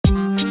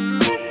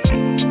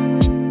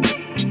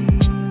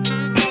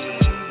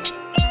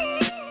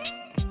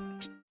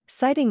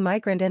Citing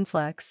migrant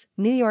influx,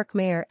 New York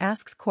mayor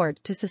asks court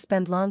to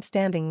suspend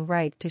long-standing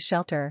right to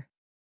shelter.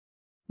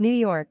 New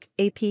York,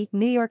 AP.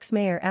 New York's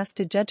mayor asked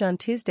a judge on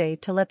Tuesday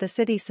to let the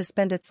city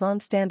suspend its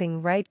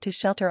long-standing right to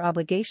shelter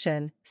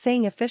obligation,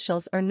 saying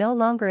officials are no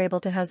longer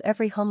able to house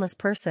every homeless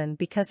person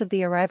because of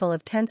the arrival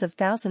of tens of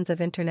thousands of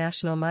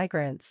international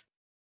migrants.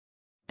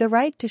 The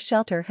right to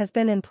shelter has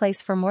been in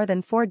place for more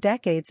than 4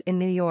 decades in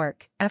New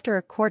York, after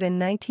a court in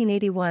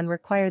 1981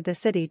 required the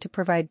city to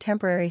provide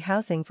temporary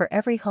housing for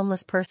every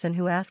homeless person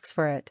who asks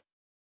for it.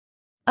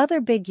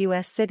 Other big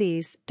U.S.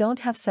 cities don't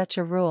have such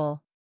a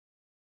rule.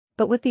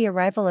 But with the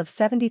arrival of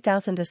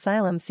 70,000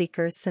 asylum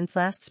seekers since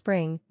last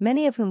spring,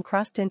 many of whom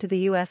crossed into the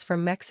U.S.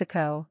 from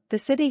Mexico, the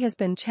city has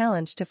been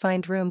challenged to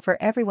find room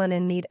for everyone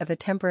in need of a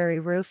temporary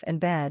roof and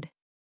bed.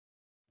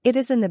 It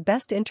is in the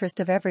best interest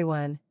of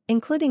everyone,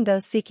 including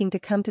those seeking to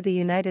come to the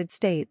United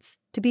States,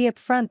 to be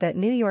upfront that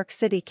New York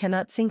City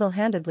cannot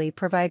single-handedly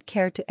provide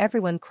care to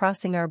everyone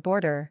crossing our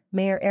border,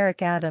 Mayor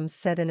Eric Adams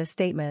said in a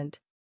statement.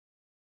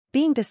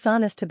 Being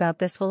dishonest about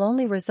this will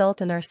only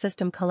result in our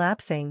system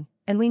collapsing,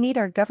 and we need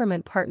our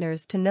government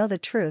partners to know the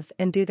truth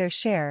and do their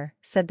share,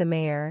 said the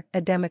mayor,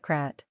 a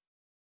Democrat.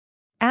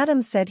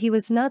 Adams said he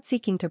was not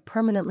seeking to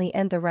permanently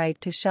end the right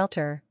to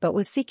shelter but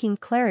was seeking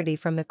clarity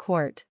from the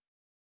court.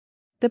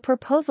 The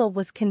proposal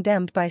was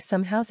condemned by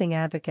some housing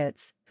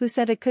advocates, who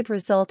said it could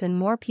result in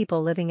more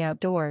people living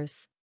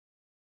outdoors.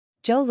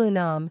 Joe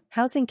Lunam,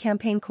 housing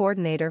campaign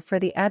coordinator for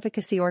the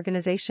advocacy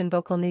organization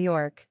Vocal New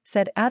York,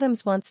 said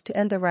Adams wants to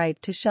end the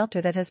right to shelter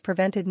that has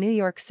prevented New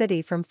York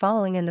City from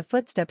following in the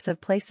footsteps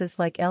of places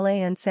like LA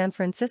and San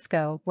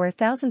Francisco, where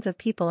thousands of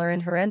people are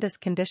in horrendous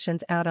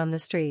conditions out on the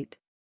street.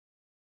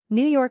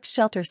 New York's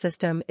shelter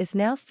system is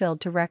now filled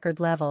to record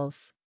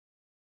levels.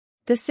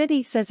 The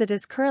city says it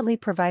is currently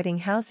providing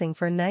housing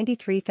for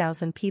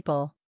 93,000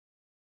 people.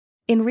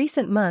 In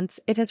recent months,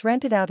 it has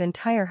rented out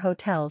entire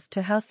hotels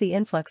to house the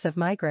influx of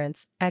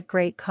migrants, at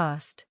great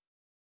cost.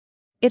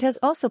 It has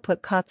also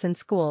put cots in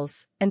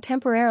schools, and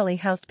temporarily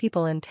housed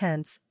people in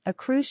tents, a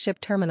cruise ship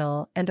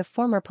terminal and a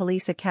former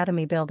police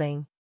academy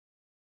building.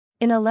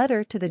 In a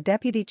letter to the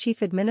Deputy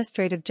Chief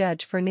Administrative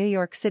Judge for New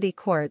York City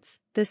courts,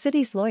 the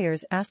city's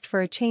lawyers asked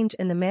for a change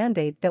in the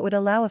mandate that would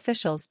allow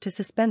officials to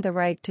suspend the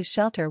right to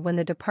shelter when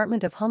the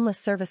Department of Homeless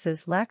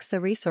Services lacks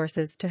the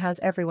resources to house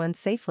everyone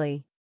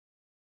safely.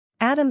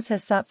 Adams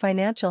has sought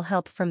financial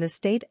help from the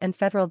state and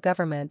federal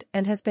government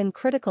and has been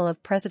critical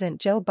of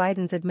President Joe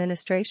Biden's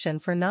administration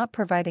for not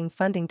providing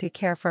funding to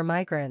care for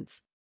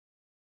migrants.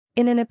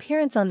 In an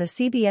appearance on the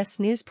CBS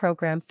News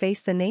program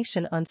Face the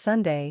Nation on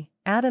Sunday,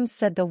 Adams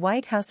said the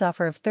White House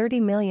offer of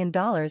 $30 million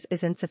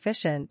is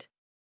insufficient.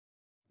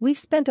 "We've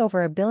spent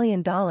over $1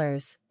 billion,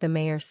 the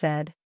mayor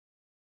said.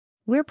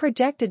 We're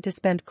projected to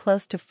spend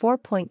close to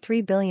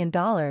 $4.3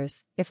 billion,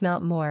 if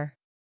not more.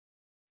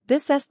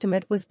 This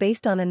estimate was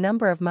based on a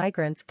number of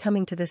migrants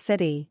coming to the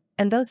city,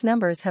 and those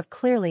numbers have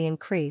clearly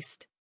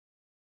increased.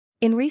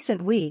 In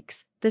recent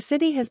weeks, the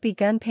city has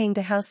begun paying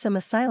to house some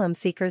asylum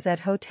seekers at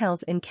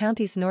hotels in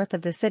counties north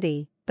of the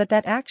city, but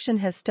that action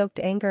has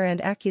stoked anger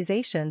and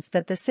accusations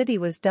that the city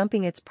was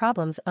dumping its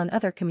problems on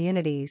other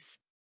communities.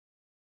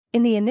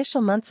 In the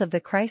initial months of the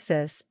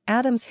crisis,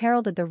 Adams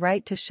heralded the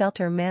right to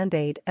shelter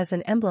mandate as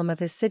an emblem of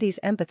his city's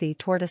empathy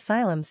toward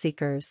asylum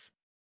seekers.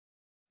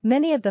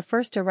 Many of the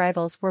first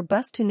arrivals were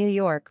bused to New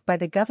York by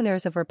the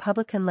governors of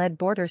Republican-led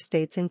border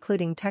states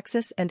including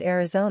Texas and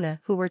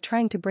Arizona who were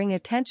trying to bring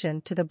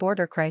attention to the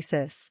border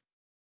crisis.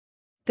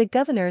 The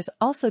governors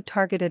also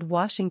targeted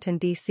Washington,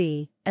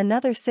 D.C.,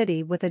 another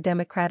city with a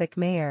Democratic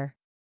mayor.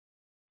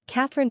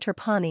 Catherine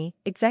Trapani,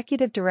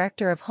 executive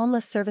director of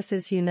Homeless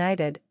Services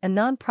United, a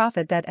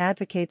nonprofit that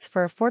advocates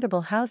for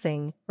affordable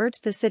housing,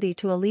 urged the city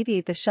to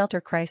alleviate the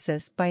shelter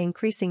crisis by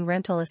increasing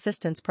rental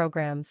assistance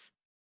programs.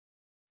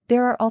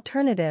 "There are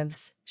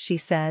alternatives," she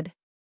said.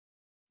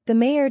 "The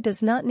mayor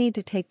does not need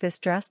to take this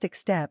drastic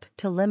step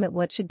to limit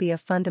what should be a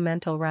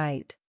fundamental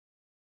right."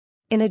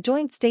 In a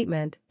joint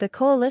statement, the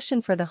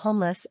Coalition for the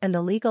Homeless and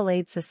the Legal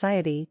Aid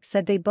Society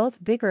said they both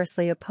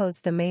vigorously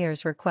opposed the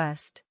mayor's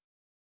request.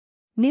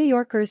 New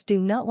Yorkers do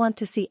not want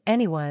to see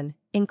anyone,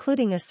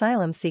 including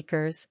asylum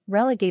seekers,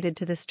 relegated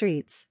to the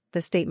streets,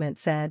 the statement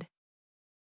said.